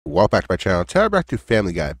Welcome back to my channel. Today we're back to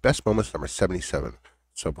Family Guy, Best Moments number 77.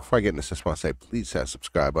 So before I get into this, I just want to say please hit that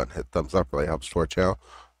subscribe button, hit thumbs up, really helps to our channel.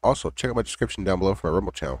 Also, check out my description down below for my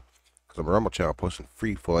Rumble channel, because on my Rumble channel, I'm posting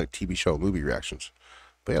free full-length TV show and movie reactions.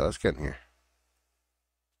 But yeah, let's get in here.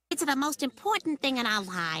 It's the most important thing in our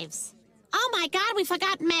lives. Oh my God, we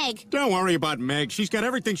forgot Meg. Don't worry about Meg. She's got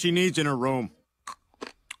everything she needs in her room.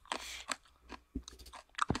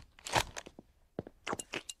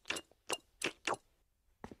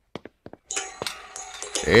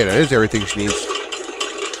 Hey, that is everything she needs.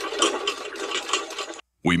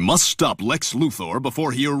 We must stop Lex Luthor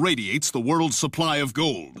before he irradiates the world's supply of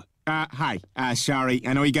gold. Hi. Sorry.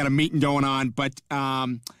 I know you got a meeting going on, but,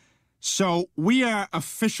 so we are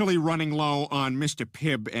officially running low on Mr.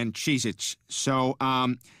 Pibb and Cheez-Its. So,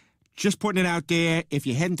 just putting it out there, if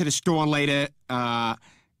you're heading to the store later,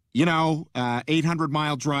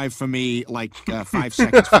 800-mile drive for me, like, 5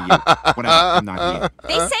 seconds for you. Whatever, I'm not here.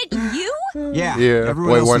 They sent you? Yeah,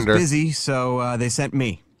 everyone else wonder. is busy, so they sent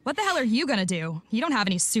me. What the hell are you gonna do? You don't have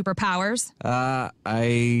any superpowers.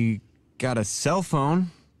 I got a cell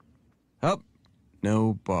phone. Oh,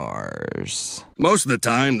 no bars. Most of the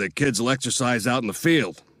time, the kids will exercise out in the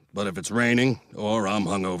field. But if it's raining, or I'm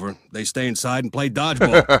hungover, they stay inside and play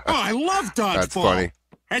dodgeball. Oh, I love dodgeball. That's funny.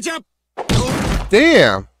 Heads up.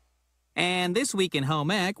 Damn! And this week in home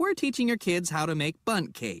ec, we're teaching your kids how to make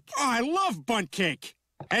bundt cake. Oh, I love bundt cake.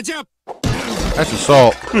 Heads up. That's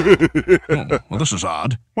assault. Oh, well, this is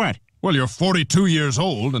odd. What? Well, you're 42 years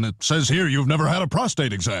old, and it says here you've never had a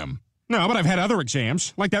prostate exam. No, but I've had other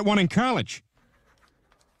exams, like that one in college.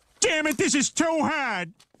 Damn it, this is too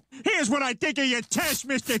hard. Here's what I think of your test,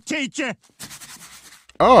 Mr. Teacher.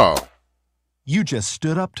 Oh. You just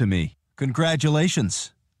stood up to me.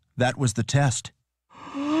 Congratulations. That was the test.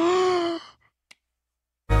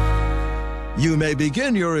 You may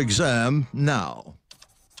begin your exam now.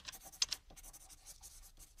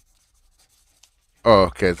 Oh,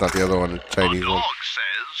 okay, it's not the other one, the Chinese one.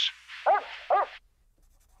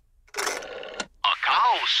 A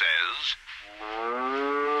cow says...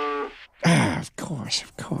 Of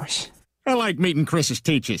course. I like meeting Chris's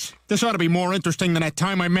teachers. This ought to be more interesting than that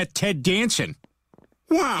time I met Ted Danson.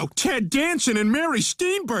 Wow, Ted Danson and Mary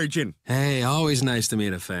Steenburgen. Hey, always nice to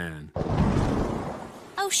meet a fan.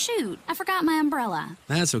 Oh, shoot. I forgot my umbrella.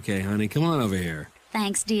 That's okay, honey. Come on over here.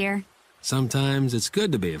 Thanks, dear. Sometimes it's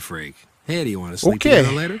good to be a freak. Hey, do you want to sleep Okay.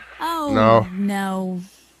 together later? Oh, No.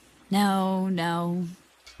 No.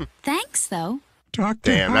 Thanks, though. Dr.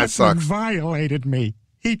 Damn, that Hartman sucks. violated me.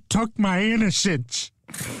 He took my innocence.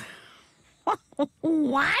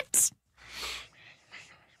 What?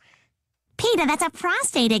 Peter, that's a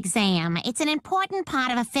prostate exam. It's an important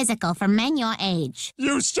part of a physical for men your age.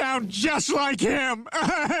 You sound just like him.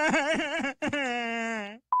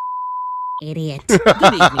 Idiot. Good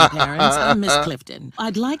evening, parents. I'm Miss Clifton.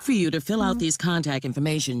 I'd like for you to fill out these contact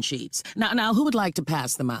information sheets. Now, who would like to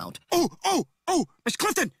pass them out? Oh, Miss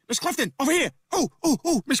Clifton, over here.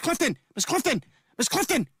 Miss Clifton, Miss Clifton, Miss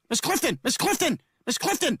Clifton, Miss Clifton, Miss Clifton, Miss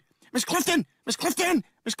Clifton, Miss Clifton, Miss Clifton,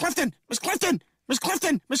 Miss Clifton, Miss Clifton, Miss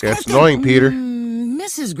Clifton, Miss Yeah, Clifton. it's annoying, Peter.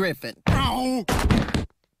 Mrs. Griffin. Oh.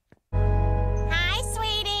 Hi,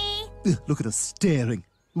 sweetie. Look at her staring.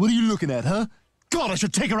 What are you looking at, huh? God, I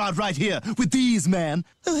should take her out right here with these, man.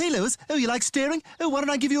 Oh, hey, Lois. Oh, you like staring? Oh, why don't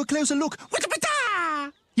I give you a closer look?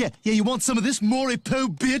 Yeah, you want some of this Mori-Po,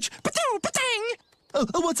 bitch? Patang! Oh,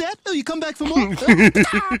 what's that? Oh, you come back for more? I'd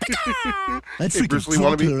freaking Bruce Lee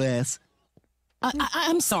drop wannabe. her ass.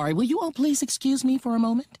 I'm sorry. Will you all please excuse me for a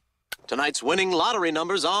moment? Tonight's winning lottery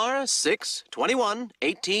numbers are 6, 21,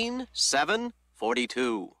 18, 7,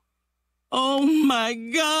 42. Oh, my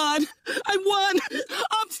God. I won.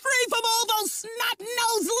 I'm free from all those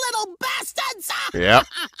snot-nosed little bastards. Yep.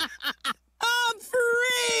 I'm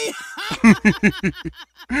free.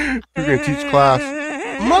 You're gonna teach class.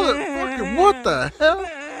 Motherfucker, what the hell?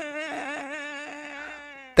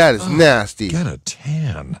 That is nasty. Get a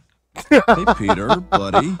tan. Hey, Peter,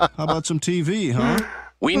 buddy. How about some TV, huh?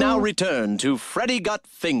 We now return to Freddy Got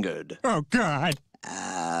Fingered. Oh, God.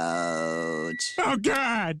 Ouch. Oh,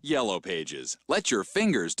 God. Yellow Pages. Let your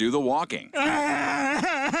fingers do the walking.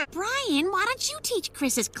 Brian, why don't you teach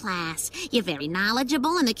Chris's class? You're very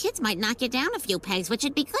knowledgeable, and the kids might knock you down a few pegs, which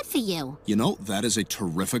would be good for you. You know, that is a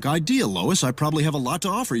terrific idea, Lois. I probably have a lot to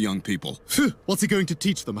offer young people. What's he going to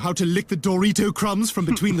teach them? How to lick the Dorito crumbs from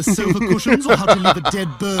between the sofa cushions, or how to leave a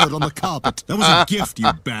dead bird on the carpet? That was a gift,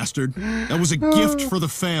 you bastard. That was a gift for the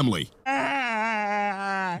family.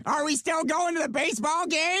 Are we still going to the baseball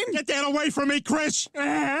game? Get that away from me, Chris!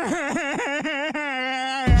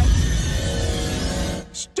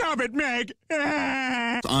 Stop it, Meg!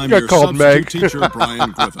 I'm got your called substitute Meg. teacher,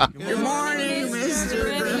 Brian Griffin. Good morning,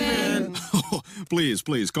 Mr. Griffin. Oh,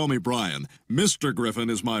 please, call me Brian. Mr. Griffin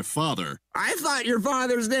is my father. I thought your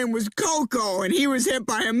father's name was Coco and he was hit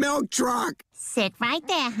by a milk truck. Sit right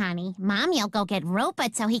there, honey. Mommy'll go get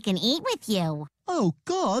Rupert so he can eat with you. Oh,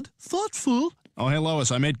 God, thoughtful. Oh, hey,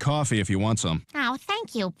 Lois, I made coffee if you want some. Oh,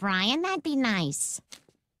 thank you, Brian. That'd be nice.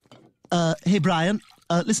 Hey, Brian,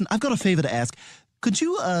 listen, I've got a favor to ask. Could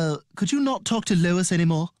you not talk to Lois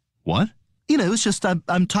anymore? What? You know, it's just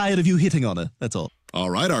I'm tired of you hitting on her, that's all. All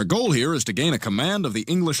right, our goal here is to gain a command of the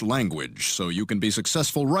English language so you can be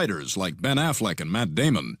successful writers like Ben Affleck and Matt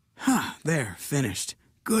Damon. Huh, there, finished.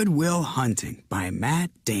 Good Will Hunting by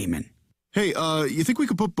Matt Damon. Hey, you think we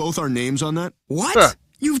could put both our names on that? What? Huh.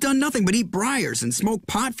 You've done nothing but eat briars and smoke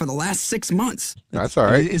pot for the last 6 months. That's all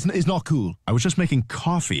right. It's not cool. I was just making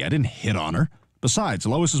coffee. I didn't hit on her. Besides,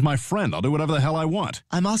 Lois is my friend. I'll do whatever the hell I want.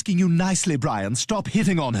 I'm asking you nicely, Brian. Stop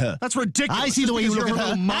hitting on her. That's ridiculous. I see the way you look at her.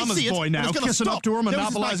 Little mama's I see it, boy but now, it's gonna kissing stop. up to her, Lois is my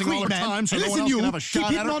monopolizing all queen, her man. time so And no one listen, else you can have a keep shot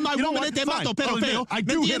hitting at her. on my You know woman what? and te mato, Fine. pero Okay, feo. I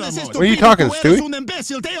do Me hit on tienes Lois. esto What are you bien, talking, tú eres Stewie? un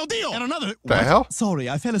imbécil, te odio. And another... The hell? Sorry,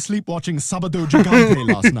 I fell asleep watching Sabado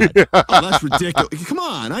Gigante last night. Oh, that's ridiculous. Come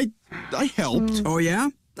on, I helped. Oh, yeah?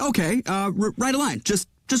 Okay, write a line. Just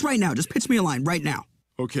right now. Just pitch me a line right now.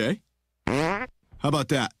 Okay. How about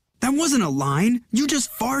that? That wasn't a line. You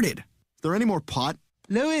just farted. Is there any more pot?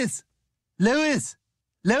 Lois! Lois!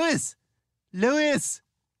 Lois! Lois!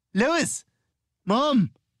 Lois!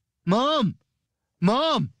 Mom! Mom!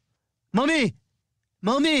 Mom! Mommy!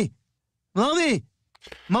 Mommy! Mommy!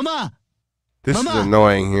 Mama! This is Mama!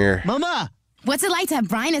 annoying here. Mama! What's it like to have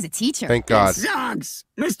Brian as a teacher? Thank God. It sucks.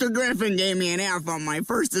 Mr. Griffin gave me an F on my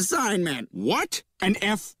first assignment. What? An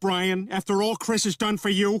F, Brian, after all Chris has done for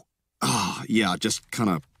you? Ah, yeah, just kind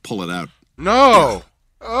of pull it out. No.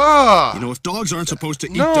 You know, if dogs aren't supposed to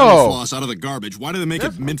eat No. dental floss out of the garbage, why do they make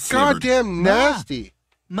it mint-flavored? Goddamn nasty.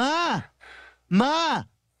 Ma! Ma!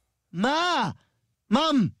 Ma!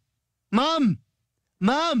 Mom! Mom!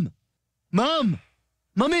 Mom! Mom!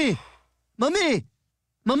 Mommy! Mommy!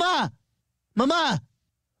 Mama! Mama!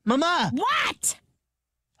 Mama! What?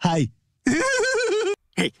 Hi.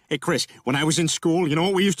 Hey, Chris, when I was in school, you know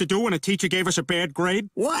what we used to do when a teacher gave us a bad grade?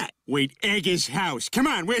 What? We'd egg his house. Come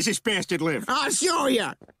on, where's this bastard live? I'll show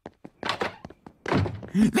you.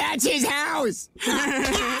 That's his house. Take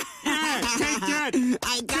that.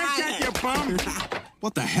 I Take got that, it. you bum.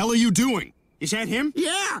 What the hell are you doing? Is that him?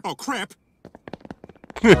 Yeah. Oh, crap.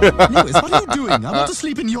 Lois, what are you doing? I want to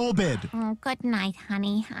sleep in your bed. Oh, good night,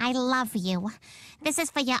 honey. I love you. This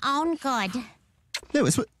is for your own good.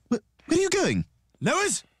 Lois, where are you going?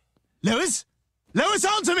 Lois? Lois? Lois,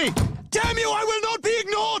 answer me! Damn you, I will not be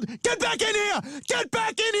ignored! Get back in here! Get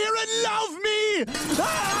back in here and love me!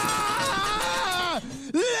 Ah!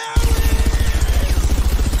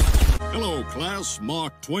 Hello, class.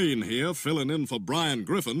 Mark Twain here, filling in for Brian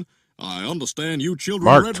Griffin. I understand you children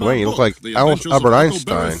Mark read Twain my looks book, like The Albert Adventures of Huckleberry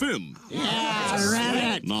Einstein. Finn. Yeah, I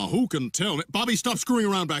read it. Now, who can tell me... Bobby, stop screwing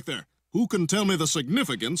around back there. Who can tell me the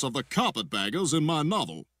significance of the carpetbaggers in my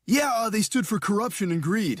novel? Yeah, they stood for corruption and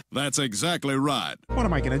greed. That's exactly right. What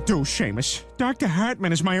am I gonna do, Seamus? Dr.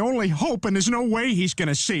 Hartman is my only hope, and there's no way he's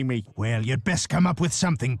gonna see me. Well, you'd best come up with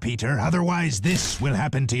something, Peter. Otherwise, this will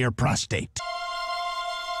happen to your prostate.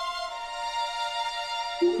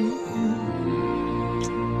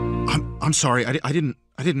 I'm sorry. I didn't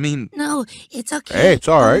mean... No, it's okay. Hey, it's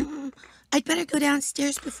all right. I'd better go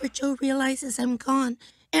downstairs before Joe realizes I'm gone.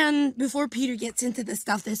 And before Peter gets into the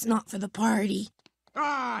stuff that's not for the party.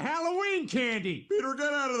 Ah, Halloween candy! Peter,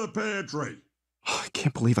 get out of the pantry. I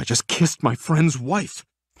can't believe I just kissed my friend's wife.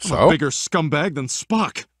 I'm So? a bigger scumbag than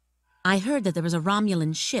Spock. I heard that there was a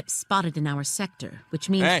Romulan ship spotted in our sector, which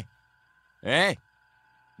means... Hey!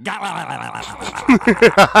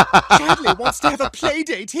 Chadley wants to have a play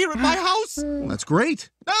date here at my house. Well, that's great.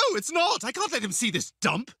 No, it's not. I can't let him see this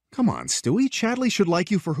dump. Come on, Stewie. Chadley should like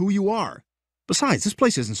you for who you are. Besides, this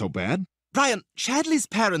place isn't so bad. Brian, Chadley's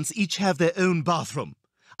parents each have their own bathroom.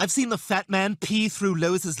 I've seen the fat man pee through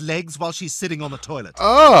Lois's legs while she's sitting on the toilet.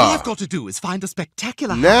 Oh. All I've got to do is find a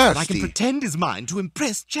spectacular house that I can Nasty. pretend is mine to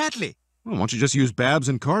impress Chadley. Well, why don't you just use Babs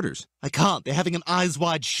and Carter's? I can't. They're having an eyes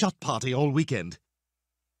wide shut party all weekend.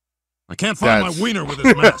 I can't find my wiener with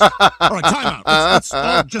this mask. All right, time out. Let's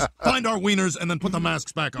all just find our wieners and then put the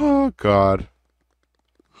masks back on. Oh, God.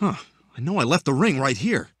 Huh. I know I left the ring right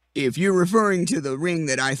here. If you're referring to the ring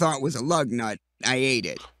that I thought was a lug nut, I ate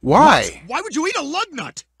it. Why? What? Why would you eat a lug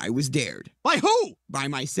nut? I was dared. By who? By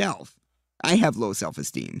myself. I have low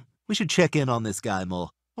self-esteem. We should check in on this guy more.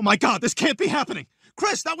 Oh my God, this can't be happening.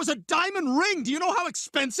 Chris, that was a diamond ring. Do you know how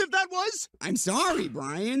expensive that was? I'm sorry,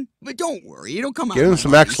 Brian, but don't worry. It'll come out. Give him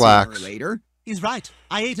some X-Lax. Sooner or later. He's right.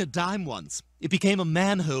 I ate a dime once. It became a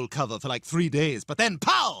manhole cover for like 3 days, but then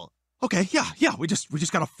pow! Okay, yeah. We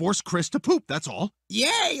just gotta force Chris to poop. That's all.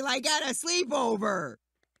 Yay! Like at a sleepover.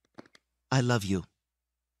 I love you.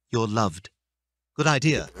 You're loved. Good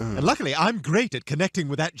idea. And luckily, I'm great at connecting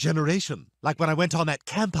with that generation. Like when I went on that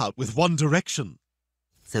camp out with One Direction.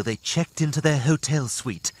 So they checked into their hotel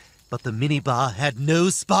suite, but the minibar had no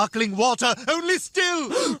sparkling water, only still.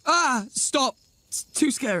 Stop. It's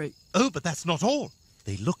too scary. Oh, but that's not all.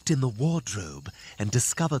 They looked in the wardrobe and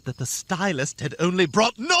discovered that the stylist had only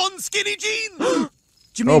brought non-skinny jeans. Do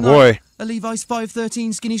you Oh mean boy. like a Levi's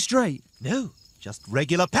 513 skinny straight? No, just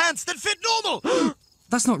regular pants that fit normal.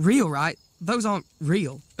 That's not real, right? Those aren't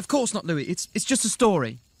real. Of course not, Louis. It's just a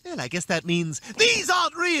story. Well, I guess that means these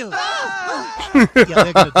aren't real. Yeah,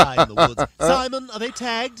 they're gonna die in the woods. Simon, are they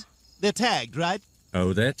tagged? They're tagged, right?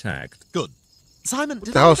 Oh, they're tagged. Good. Simon,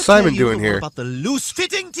 What the hell is Simon doing here? About the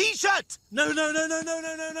loose-fitting T-shirt? No.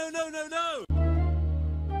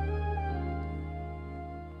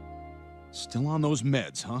 Still on those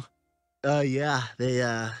meds, huh? Yeah,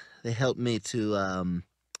 they helped me to,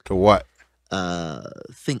 To what?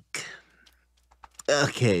 think.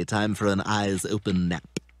 Okay, time for an eyes open nap.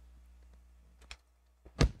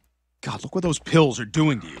 God, look what those pills are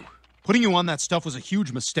doing to you. Putting you on that stuff was a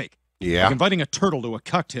huge mistake. Yeah. Like inviting a turtle to a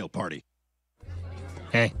cocktail party.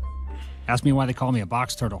 Hey, ask me why they call me a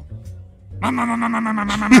box turtle. Hey,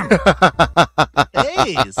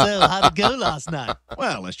 so how'd it go last night?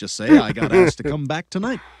 Well, let's just say I got asked to come back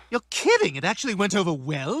tonight. You're kidding. It actually went over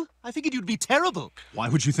well. I figured you'd be terrible. Why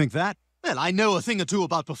would you think that? Well, I know a thing or two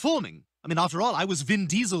about performing. I mean, after all, I was Vin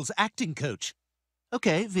Diesel's acting coach.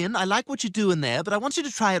 Okay, Vin, I like what you're doing there, but I want you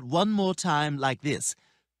to try it one more time like this.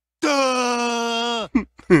 Duh!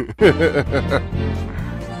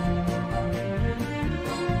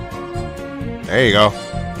 There you go.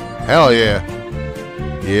 Hell yeah.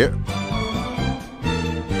 Yep.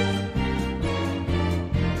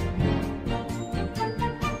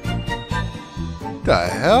 The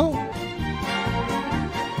hell?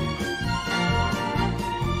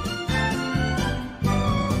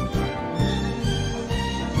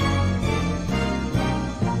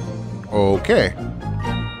 Okay.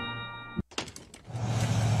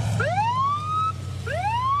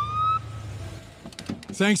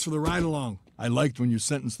 Thanks for the ride along. I liked when you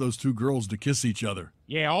sentenced those two girls to kiss each other.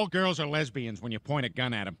 Yeah, all girls are lesbians when you point a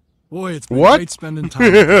gun at them. Boy, it's been What? great spending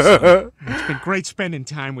time with you, son. It's been great spending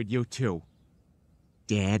time with you, too.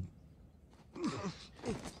 Dad.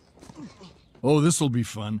 Oh, this'll be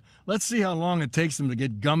fun. Let's see how long it takes them to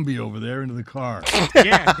get Gumby over there into the car.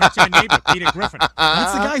 Yeah, that's our neighbor, Peter Griffin.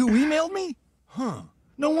 That's the guy who emailed me? Huh.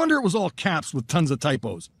 No wonder it was all caps with tons of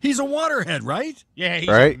typos. He's a waterhead, right? Yeah, he's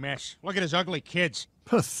Right. a mess. Look at his ugly kids.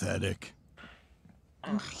 Pathetic.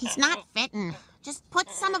 He's not fitting. Just put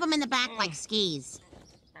some of them in the back like skis.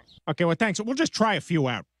 Okay, well, thanks. We'll just try a few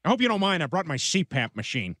out. I hope you don't mind. I brought my CPAP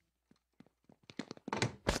machine.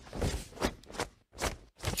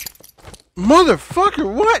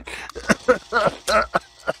 Motherfucker, what?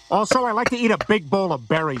 Also, I like to eat a big bowl of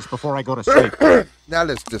berries before I go to sleep. That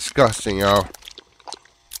is disgusting, yo.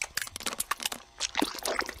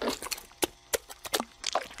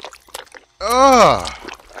 Ugh.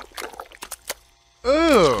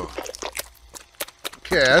 Ew.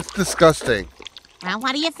 Okay, that's disgusting. Well,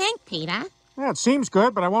 what do you think, Peter? Well, it seems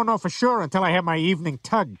good, but I won't know for sure until I have my evening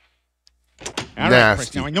tug. All right, Nasty.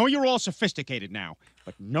 Chris, now I know you're all sophisticated now,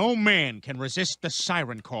 but no man can resist the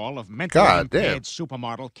siren call of mentally God damn. impaired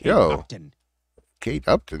supermodel Kate Yo. Upton. Kate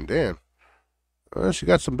Upton, damn. Well, she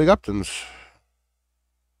got some big Uptons.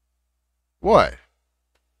 What?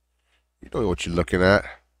 You know what you're looking at.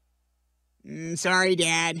 Sorry,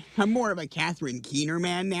 Dad. I'm more of a Catherine Keener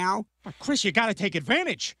man now. But Chris, you gotta take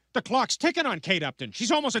advantage. The clock's ticking on Kate Upton.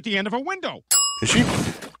 She's almost at the end of her window. Is she?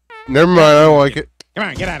 Never mind, I don't like it. Come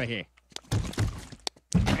on, get out of here.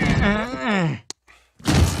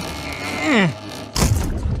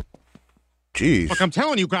 Jeez. Look, I'm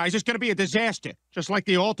telling you guys, it's gonna be a disaster. Just like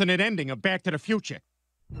the alternate ending of Back to the Future.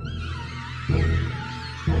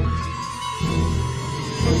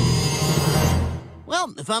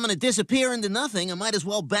 Well, if I'm gonna disappear into nothing, I might as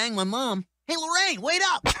well bang my mom. Hey, Lorraine, wait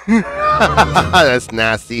up! That's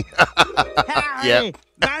nasty. Hi, Yep.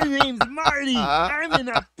 my name's Marty. I'm in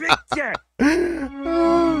a picture.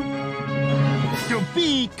 To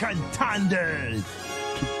be contenders.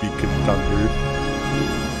 Be contender.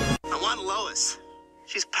 I want Lois.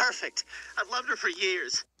 She's perfect. I've loved her for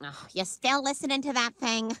years. Oh, you still listening to that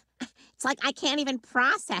thing? It's like I can't even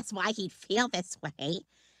process why he'd feel this way.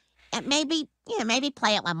 Maybe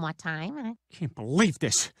play it one more time. Can't believe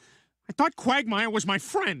this. I thought Quagmire was my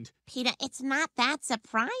friend. Peter, it's not that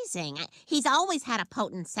surprising. He's always had a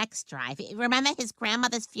potent sex drive. Remember his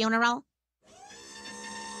grandmother's funeral?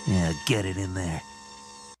 Yeah, get it in there.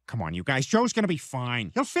 Come on, you guys. Joe's gonna be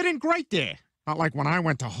fine. He'll fit in great there. Not like when I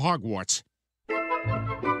went to Hogwarts.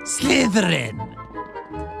 Slytherin.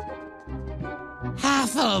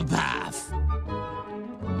 Hufflepuff.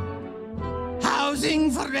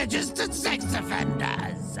 Housing for registered sex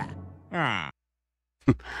offenders. Ah.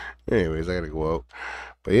 Anyways, I gotta go out.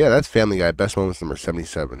 But yeah, that's Family Guy Best Moments number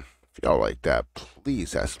 77. If y'all like that,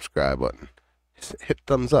 please hit that subscribe button. Hit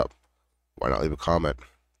thumbs up. Why not leave a comment?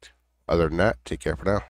 Other than that, take care for now.